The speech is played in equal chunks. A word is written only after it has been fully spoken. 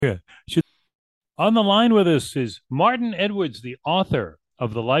On the line with us is Martin Edwards, the author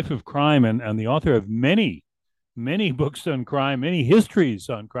of The Life of Crime and the author of many books on crime, many histories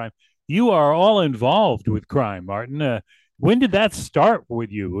on crime. You are all involved with crime, Martin. When did that start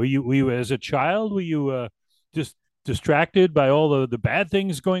with you? Were you as a child? Were you just distracted by all the bad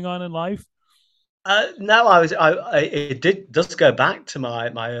things going on in life? No, it does go back to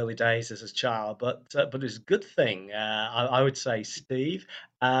my early days as a child, but it's a good thing. I would say, Steve.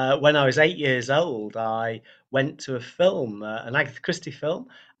 When I was 8 years old, I went to a film, an Agatha Christie film,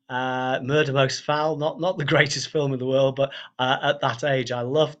 Murder Most Foul. Not the greatest film in the world, but at that age, I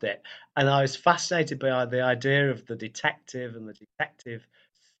loved it, and I was fascinated by the idea of the detective and the detective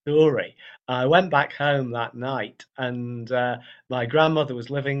story. I went back home that night, and my grandmother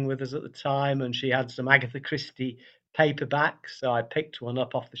was living with us at the time, and she had some Agatha Christie paperbacks. So I picked one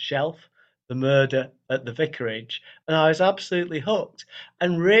up off the shelf, The Murder at the Vicarage, and I was absolutely hooked.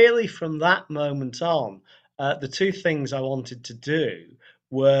 And really, from that moment on, the two things I wanted to do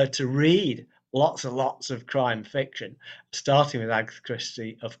were to read lots and lots of crime fiction, starting with Agatha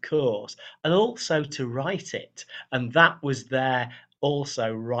Christie, of course, and also to write it. And that was there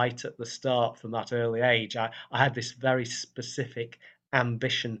also right at the start from that early age. I had this very specific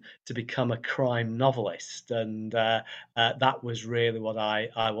ambition to become a crime novelist, and that was really what I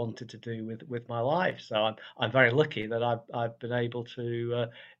wanted to do with my life. So I'm very lucky that I've been able to,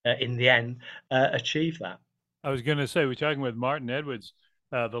 in the end, achieve that. I was going to say we're talking with Martin Edwards.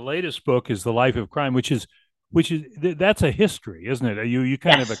 The latest book is The Life of Crime, which is that's a history, isn't it? You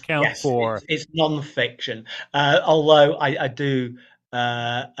kind of Yes, account yes, for. it's non-fiction. Although I do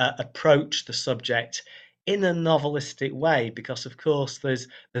approach the subject in a novelistic way, because of course there's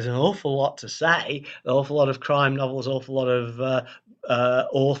an awful lot to say, an awful lot of crime novels, awful lot of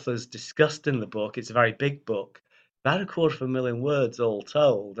authors discussed in the book. It's a very big book, about a quarter of a million words all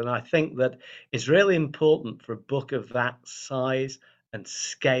told, and I think that it's really important for a book of that size and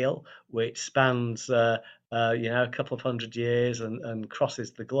scale, which spans a couple of 100 years and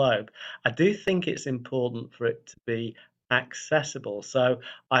crosses the globe. I do think it's important for it to be accessible. So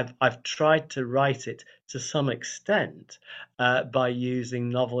I've tried to write it to some extent by using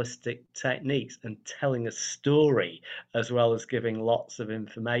novelistic techniques and telling a story as well as giving lots of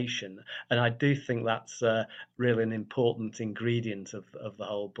information. And I do think that's really an important ingredient of the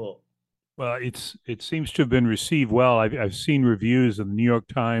whole book. Well, it seems to have been received well. I've seen reviews in the New York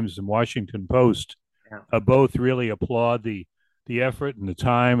Times and Washington Post. Yeah. Both really applaud the effort and the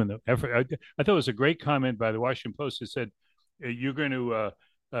time and the effort. I thought it was a great comment by the Washington Post that said you're going to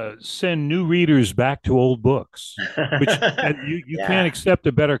send new readers back to old books, which you can't Yeah. accept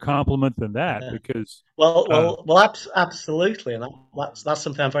a better compliment than that because Absolutely, and that's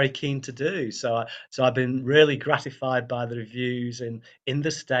something I'm very keen to do. So I've been really gratified by the reviews in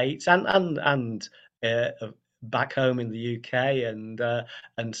the States and back home in the UK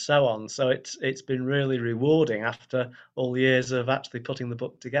and so on. So it's been really rewarding after all the years of actually putting the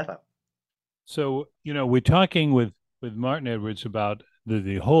book together. so we're talking with Martin Edwards about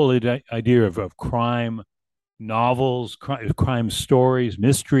the whole idea of crime novels, crime stories,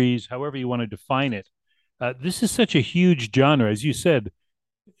 mysteries, however you want to define it. This is such a huge genre, as you said.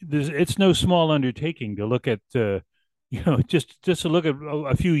 It's no small undertaking to look at, just to look at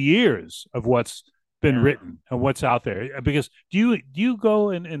a few years of what's been Yeah. written and what's out there. Because do you go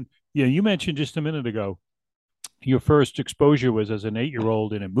and you mentioned just a minute ago your first exposure was as an 8 year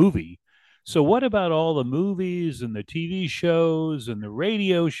old in a movie. So what about all the movies and the TV shows and the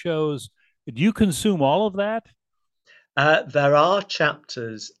radio shows? Do you consume all of that? There are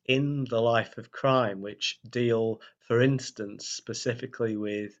chapters in the life of crime which deal, for instance, specifically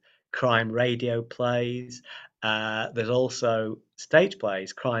with crime radio plays. There's also stage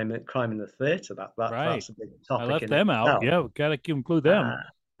plays, crime in the theatre. Right. That's a big I topic left in them out. itself. Yeah, got to include Uh,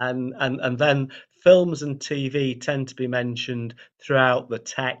 them. and then films and TV tend to be mentioned throughout the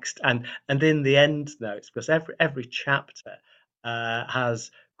text and in the end notes, because every chapter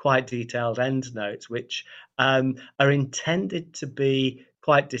has quite detailed end notes, which are intended to be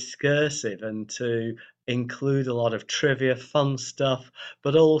quite discursive and to include a lot of trivia, fun stuff,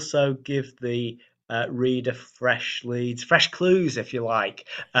 but also give the reader fresh leads, fresh clues, if you like,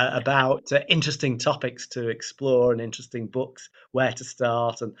 about interesting topics to explore and interesting books where to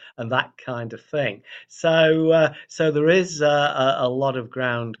start and that kind of thing. So there is a lot of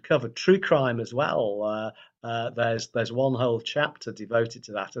ground covered. True crime as well. There's one whole chapter devoted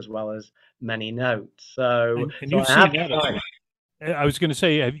to that as well as many notes. So And so you've I have seen that. tried. I was going to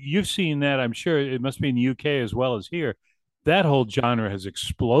say, you've seen that. I'm sure it must be in the UK as well as here. That whole genre has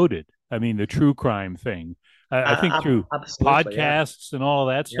exploded. I mean, the true crime thing. I think through Absolutely, yeah, podcasts and all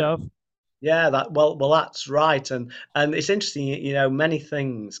that yeah. stuff. Yeah, well, that's right, and it's interesting. Many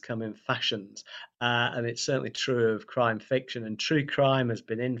things come in fashions, and it's certainly true of crime fiction. And true crime has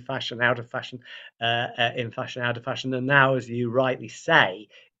been in fashion, out of fashion, in fashion, out of fashion, and now, as you rightly say,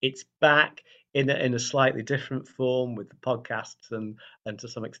 it's back in a slightly different form with the podcasts and to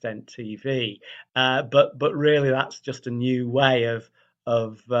some extent TV. But really, that's just a new way of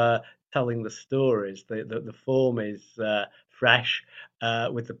telling the stories. The form is fresh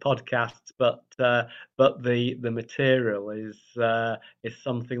with the podcasts, but the material is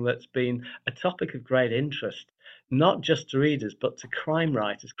something that's been a topic of great interest, not just to readers but to crime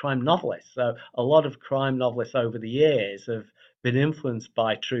writers, crime novelists. So a lot of crime novelists over the years have been influenced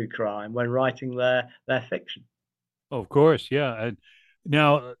by true crime when writing their fiction. Oh, of course, yeah. And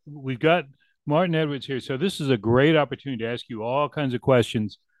now we've got Martin Edwards here, so this is a great opportunity to ask you all kinds of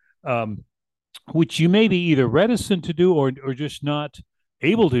questions, um, which you may be either reticent to do or just not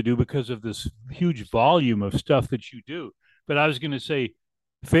able to do because of this huge volume of stuff that you do. But I was going to say,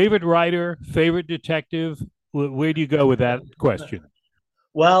 favorite writer, favorite detective. Where do you go with that question?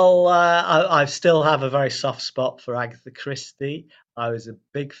 Well, I still have a very soft spot for Agatha Christie. I was a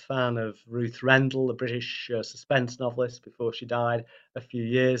big fan of Ruth Rendell, the British suspense novelist, before she died a few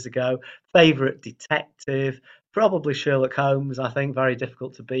years ago. Favorite detective, probably Sherlock Holmes. I think very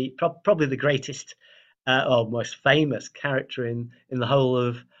difficult to beat. Probably the greatest or most famous character in the whole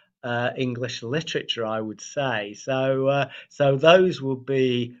of English literature, I would say. So those will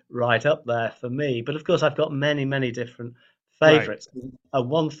be right up there for me. But of course, I've got many different Right. favourites. And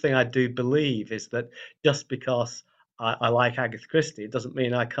one thing I do believe is that just because I like Agatha Christie, it doesn't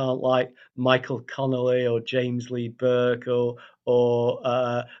mean I can't like Michael Connolly or James Lee Burke or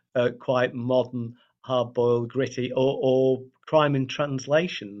quite modern, hard-boiled, gritty, or crime in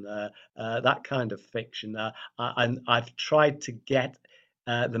translation, that kind of fiction. And I've tried to get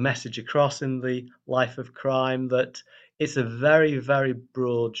the message across in the life of crime that it's a very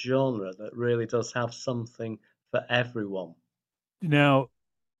broad genre that really does have something for everyone. Now,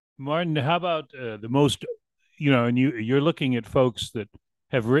 Martin, how about the most, and you're looking at folks that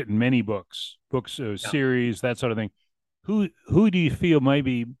have written many books, Yeah. series, that sort of thing. Who do you feel might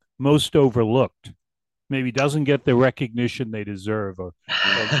be most overlooked? Maybe doesn't get the recognition they deserve, or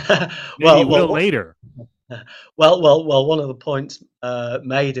maybe well, will well, later. well. One of the points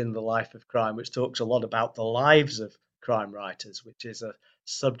made in the Life of Crime, which talks a lot about the lives of crime writers, which is a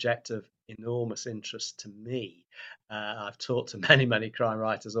subject of enormous interest to me. I've talked to many crime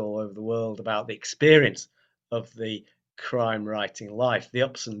writers all over the world about the experience of the crime writing life, the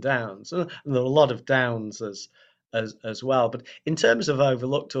ups and downs, and there are a lot of downs as well. But in terms of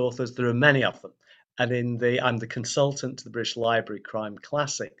overlooked authors, there are many of them. And I'm the consultant to the British Library Crime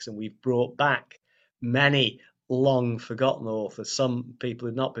Classics, and we've brought back many long forgotten authors, some people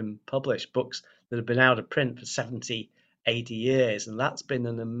who've not been published, books that have been out of print for 70, 80 years, and that's been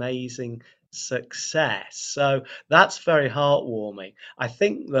an amazing success. So that's very heartwarming. I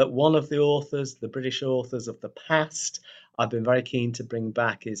think that one of the authors, the British authors of the past, I've been very keen to bring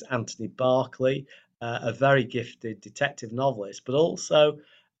back is Anthony Berkeley, a very gifted detective novelist, but also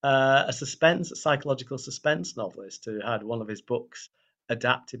a psychological suspense novelist who had one of his books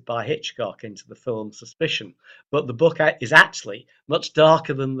adapted by Hitchcock into the film Suspicion. But the book is actually much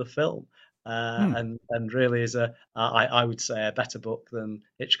darker than the film, Hmm. and really is I would say a better book than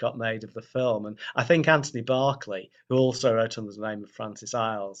Hitchcock made of the film. And I think Anthony Berkeley, who also wrote under the name of Francis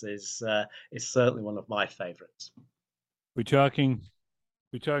Isles, is certainly one of my favourites. We're talking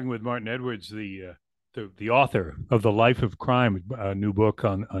We're talking with Martin Edwards, the author of The Life of Crime, a new book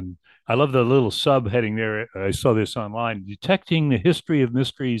on. I love the little subheading there. I saw this online: detecting the history of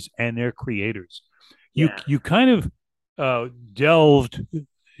mysteries and their creators. You Yeah, you kind of delved,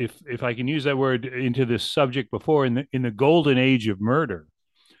 if I can use that word, into this subject before in the golden age of murder,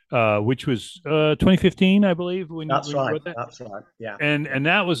 which was 2015, I believe, when you that's when you right. wrote that. That's right. Yeah, yeah, And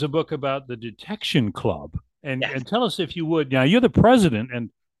that was a book about the detection club. And yes, and tell us if you would. Now you're the president and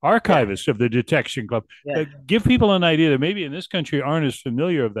yeah, archivist of the detection club. yeah. Give people an idea that maybe in this country aren't as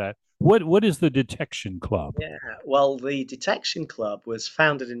familiar of that. What is the detection club? Yeah, well, the Detection Club was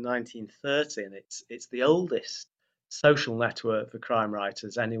founded in 1930, and it's the oldest social network for crime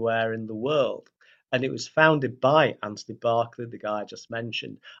writers anywhere in the world. And it was founded by Anthony Berkeley, the guy I just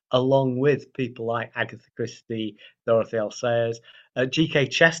mentioned, along with people like Agatha Christie, Dorothy L. Sayers, G.K.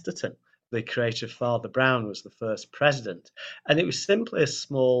 Chesterton, the creator of Father Brown, was the first president. And it was simply a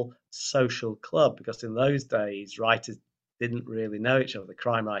small social club because in those days, writers didn't really know each other. The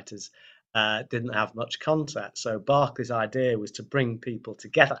crime writers didn't have much contact. So Berkeley's idea was to bring people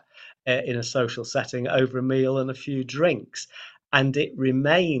together in a social setting over a meal and a few drinks. and it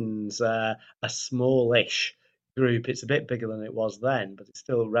remains a smallish group. It's a bit bigger than it was then, but it's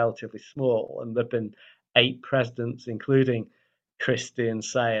still relatively small. And there've been 8 presidents, including Christie and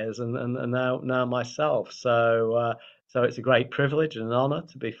Sayers, and now myself. So it's a great privilege and an honour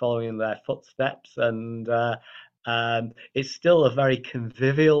to be following in their footsteps, and it's still a very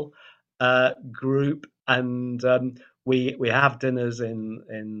convivial group, and we have dinners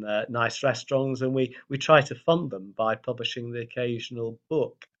in nice restaurants, and we try to fund them by publishing the occasional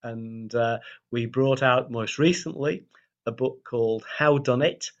book. And we brought out most recently a book called How Done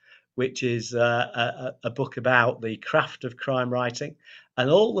It, which is a book about the craft of crime writing, and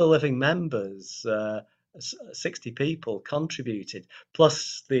all the living members. 60 people contributed,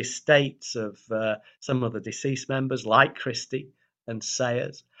 plus the estates of some of the deceased members, like Christie and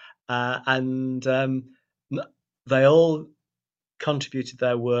Sayers, and they all contributed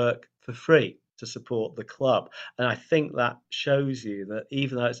their work for free to support the club. And I think that shows you that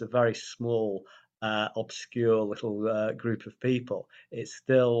even though it's a very small, obscure little group of people, it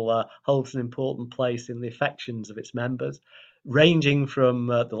still holds an important place in the affections of its members, ranging from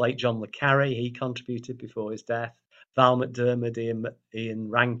the late John le Carre, he contributed before his death, Val McDermid, Ian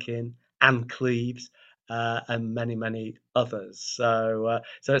Rankin, Anne Cleves, and many, many others. So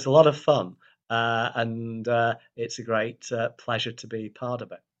it's a lot of fun, and it's a great pleasure to be part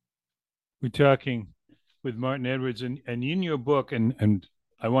of it. We're talking with Martin Edwards, and in your book, and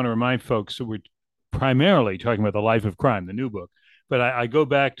I want to remind folks that we're primarily talking about the life of crime, the new book, but I go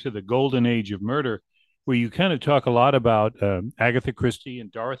back to the golden age of murder, where you kind of talk a lot about Agatha Christie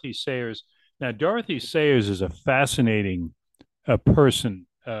and Dorothy Sayers. Now, Dorothy Sayers is a fascinating person.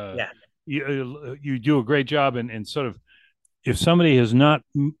 Yeah. You do a great job in sort of, if somebody is not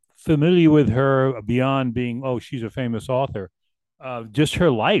familiar with her beyond being, oh, she's a famous author, just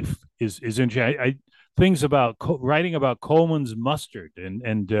her life is interesting. Things about writing about Coleman's mustard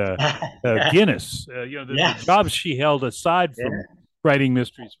and Guinness, the Yes. jobs she held aside from Yeah. writing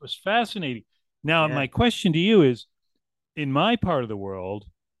mysteries was fascinating. Now, Yeah. my question to you is: in my part of the world,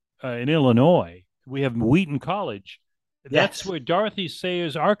 in Illinois, we have Wheaton College. That's Yes. where Dorothy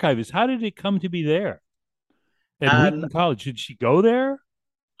Sayers' archive is. How did it come to be there at Um, Wheaton College? Did she go there?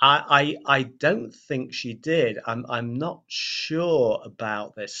 I don't think she did. I'm not sure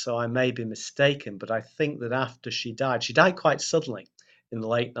about this, so I may be mistaken, but I think that after she died quite suddenly in the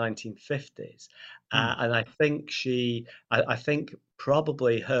late 1950s. Hmm. And I think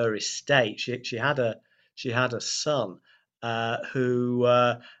probably her estate, she had a son who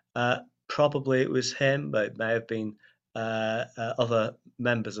uh, probably it was him, but it may have been other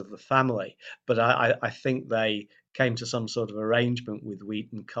members of the family. But I think they came to some sort of arrangement with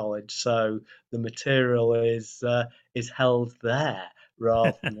Wheaton College, so the material is held there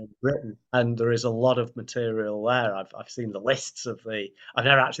rather than in Britain, and there is a lot of material there. I've seen the lists of the. I've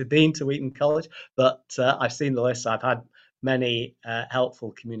never actually been to Wheaton College, but I've seen the lists. I've had many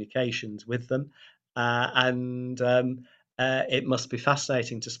helpful communications with them, and it must be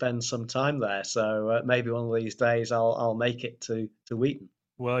fascinating to spend some time there. So maybe one of these days I'll make it to Wheaton.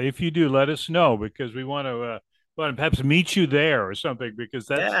 Well, if you do, let us know because we want to perhaps meet you there or something because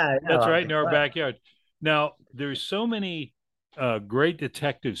Yeah, yeah, that's that'd right be in our great. backyard. Now, there's so many great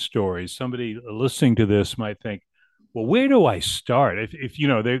detective stories. Somebody listening to this might think, well, where do I start? If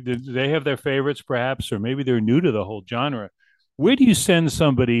they have their favorites, perhaps, or maybe they're new to the whole genre. Where do you send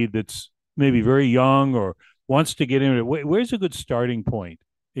somebody that's maybe very young or wants to get into it? Where's a good starting point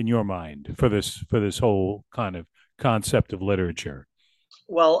in your mind for this whole kind of concept of literature?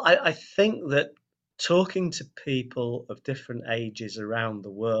 Well, I think that talking to people of different ages around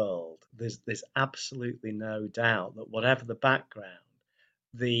the world, there's absolutely no doubt that whatever the background,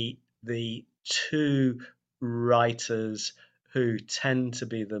 the two writers who tend to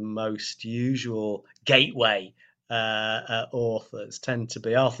be the most usual gateway authors tend to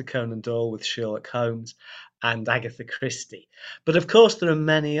be Arthur Conan Doyle with Sherlock Holmes and Agatha Christie. But of course, there are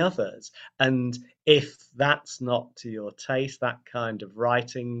many others, and if that's not to your taste, that kind of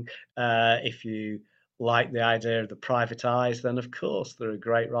writing, if you like the idea of the private eyes, then of course there are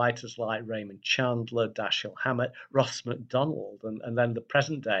great writers like Raymond Chandler, Dashiell Hammett, Ross MacDonald, and then the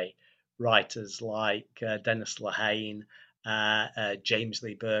present day writers like Dennis Lehane, James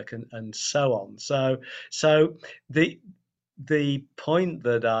Lee Burke, and so on. So the the point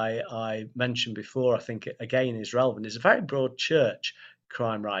that I mentioned before, I think again is relevant, is a very broad church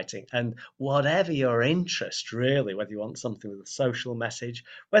crime writing. And whatever your interest, really, whether you want something with a social message,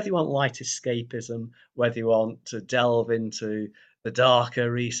 whether you want light escapism, whether you want to delve into the darker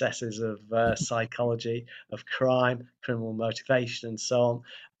recesses of psychology, of crime, criminal motivation, and so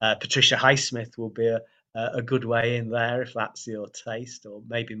on. Patricia Highsmith will be a good way in there if that's your taste, or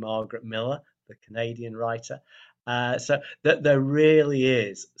maybe Margaret Miller, the Canadian writer. So that there really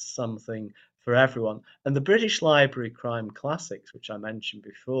is something for everyone. And the British Library Crime Classics, which I mentioned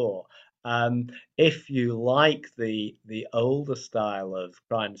before, um, if you like the older style of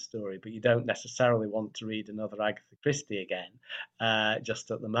crime story, but you don't necessarily want to read another Agatha Christie again,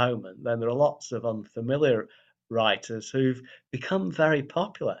 just at the moment, then there are lots of unfamiliar writers who've become very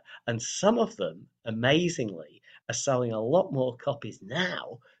popular, and some of them, amazingly, are selling a lot more copies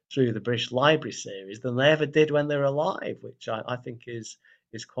now through the British Library series than they ever did when they were alive, which I think is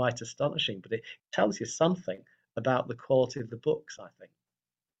quite astonishing. But it tells you something about the quality of the books, I think.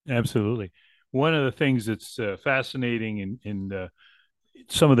 Absolutely. One of the things that's fascinating in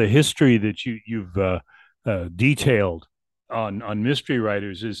some of the history that you've detailed on mystery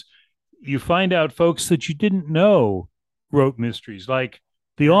writers is you find out folks that you didn't know wrote mysteries, like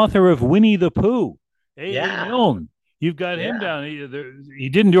the Yeah, author of Winnie-the-Pooh, A. yeah, Milne. You've got him yeah. down. He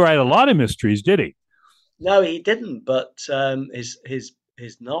didn't write a lot of mysteries, did he? No, he didn't. But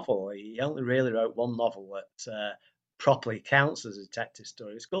his novel, he only really wrote one novel that properly counts as a detective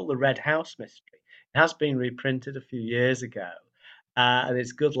story. It's called The Red House Mystery. It has been reprinted a few years ago, and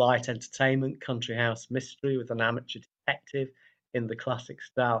it's good light entertainment, country house mystery with an amateur detective in the classic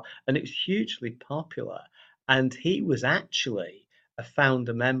style, and it's hugely popular. And he was actually a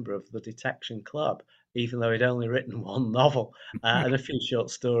founder member of the Detection Club, even though he'd only written one novel and a few short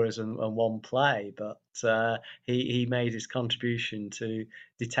stories and one play, but he made his contribution to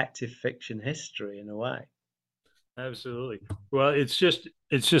detective fiction history in a way. Absolutely. Well, it's just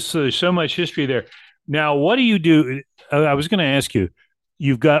there's so much history there. Now, what do you do? I was going to ask you.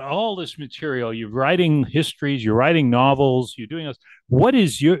 You've got all this material. You're writing histories. You're writing novels. You're doing this. What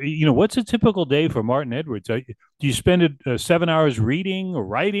is what's a typical day for Martin Edwards? Do you spend it 7 hours reading or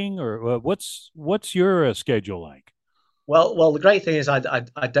writing, or what's your schedule like? Well, the great thing is I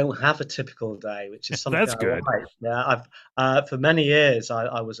don't have a typical day, which is something That's I good. like. Yeah, I've for many years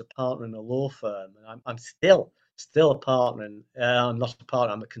I was a partner in a law firm, and I'm still a partner. I'm not a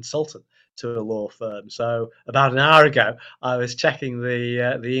partner. I'm a consultant to a law firm. So about an hour ago, I was checking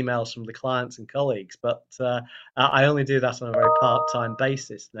the emails from the clients and colleagues, but I only do that on a very part-time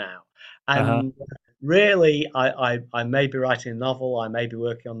basis now. Uh huh. And really, I may be writing a novel. I may be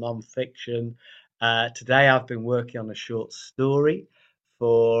working on non-fiction. Today, I've been working on a short story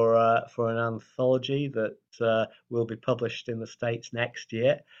for an anthology that will be published in the States next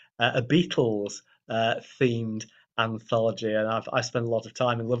year, a Beatles themed anthology. And I spent a lot of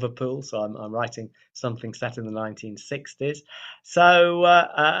time in Liverpool, so I'm writing something set in the 1960s. So,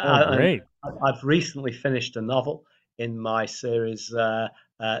 Oh, and great. I've recently finished a novel in my series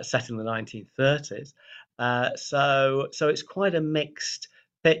set in the 1930s. So it's quite a mixed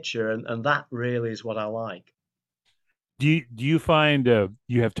picture, and that really is what I like. Do you find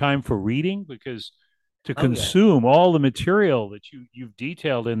you have time for reading because to Oh yeah. consume all the material that you've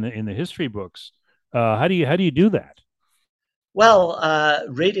detailed in the history books? How do you do that? Well,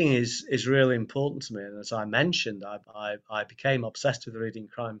 reading is really important to me, and as I mentioned, I became obsessed with reading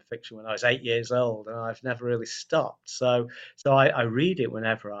crime fiction when I was 8 years old, and I've never really stopped. So I read it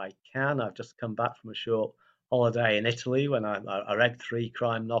whenever I can. I've just come back from a short holiday in Italy when I read three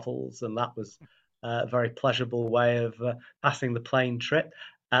crime novels, and that was a very pleasurable way of passing the plane trip.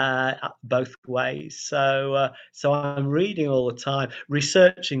 Both ways. So I'm reading all the time,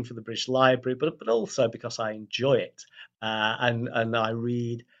 researching for the British Library, but also because I enjoy it. And I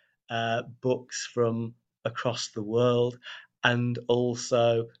read books from across the world, and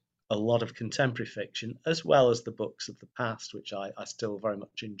also a lot of contemporary fiction, as well as the books of the past, which I still very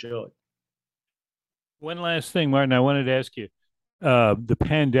much enjoy. One last thing, Martin, I wanted to ask you. The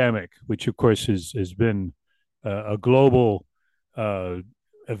pandemic, which of course has been a global uh,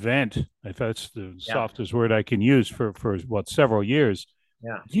 event, if that's the Yeah, softest word I can use for what several years.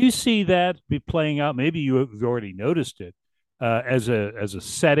 yeah. Do you see that be playing out? Maybe you have already noticed it as a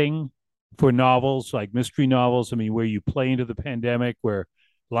setting for novels like mystery novels. I mean, where you play into the pandemic, where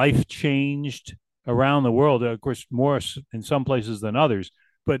life changed around the world. Of course, more in some places than others.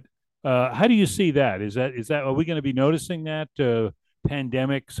 But how do you see that? Is that are we going to be noticing that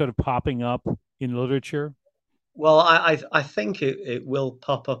pandemic sort of popping up in literature? Well, I think it will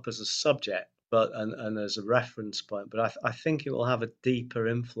pop up as a subject, and as a reference point, but I think it will have a deeper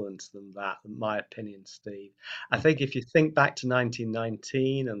influence than that, in my opinion, Steve. I think if you think back to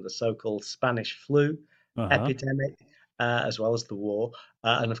 1919 and the so-called Spanish flu Uh huh. epidemic, as well as the war,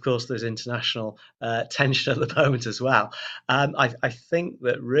 and of course there's international tension at the moment as well. I think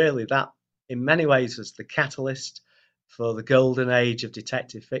that really that, in many ways, was the catalyst for the golden age of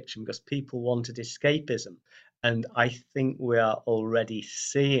detective fiction because people wanted escapism. And I think we are already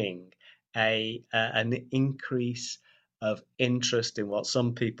seeing an increase of interest in what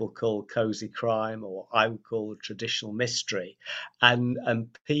some people call cozy crime, or I would call traditional mystery, and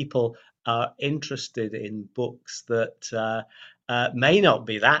people are interested in books that may not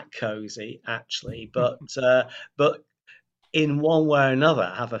be that cozy actually, but in one way or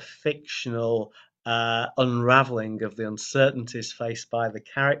another have a fictional unraveling of the uncertainties faced by the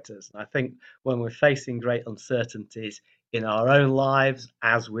characters. And I think when we're facing great uncertainties in our own lives,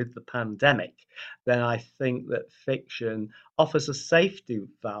 as with the pandemic, then I think that fiction offers a safety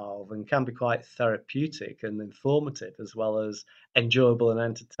valve and can be quite therapeutic and informative as well as enjoyable and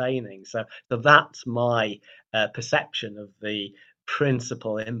entertaining. So that's my perception of the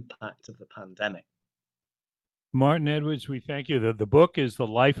principal impact of the pandemic. Martin Edwards, we thank you. The book is The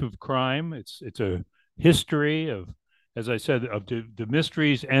Life of Crime. It's a history of, as I said, of the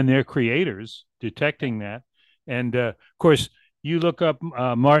mysteries and their creators, detecting that. And of course, you look up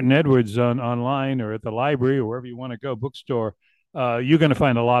Martin Edwards online or at the library or wherever you want to go, bookstore. You're going to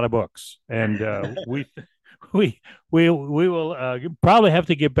find a lot of books, and we we will probably have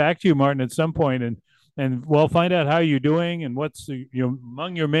to get back to you, Martin, at some point, and we'll find out how you're doing and what's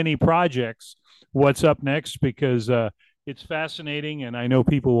among your many projects, what's up next, because it's fascinating, and I know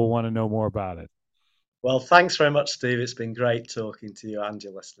people will want to know more about it. Well, thanks very much, Steve. It's been great talking to you and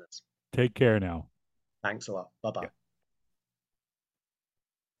your listeners. Take care now. Thanks a lot. Bye Yeah. bye.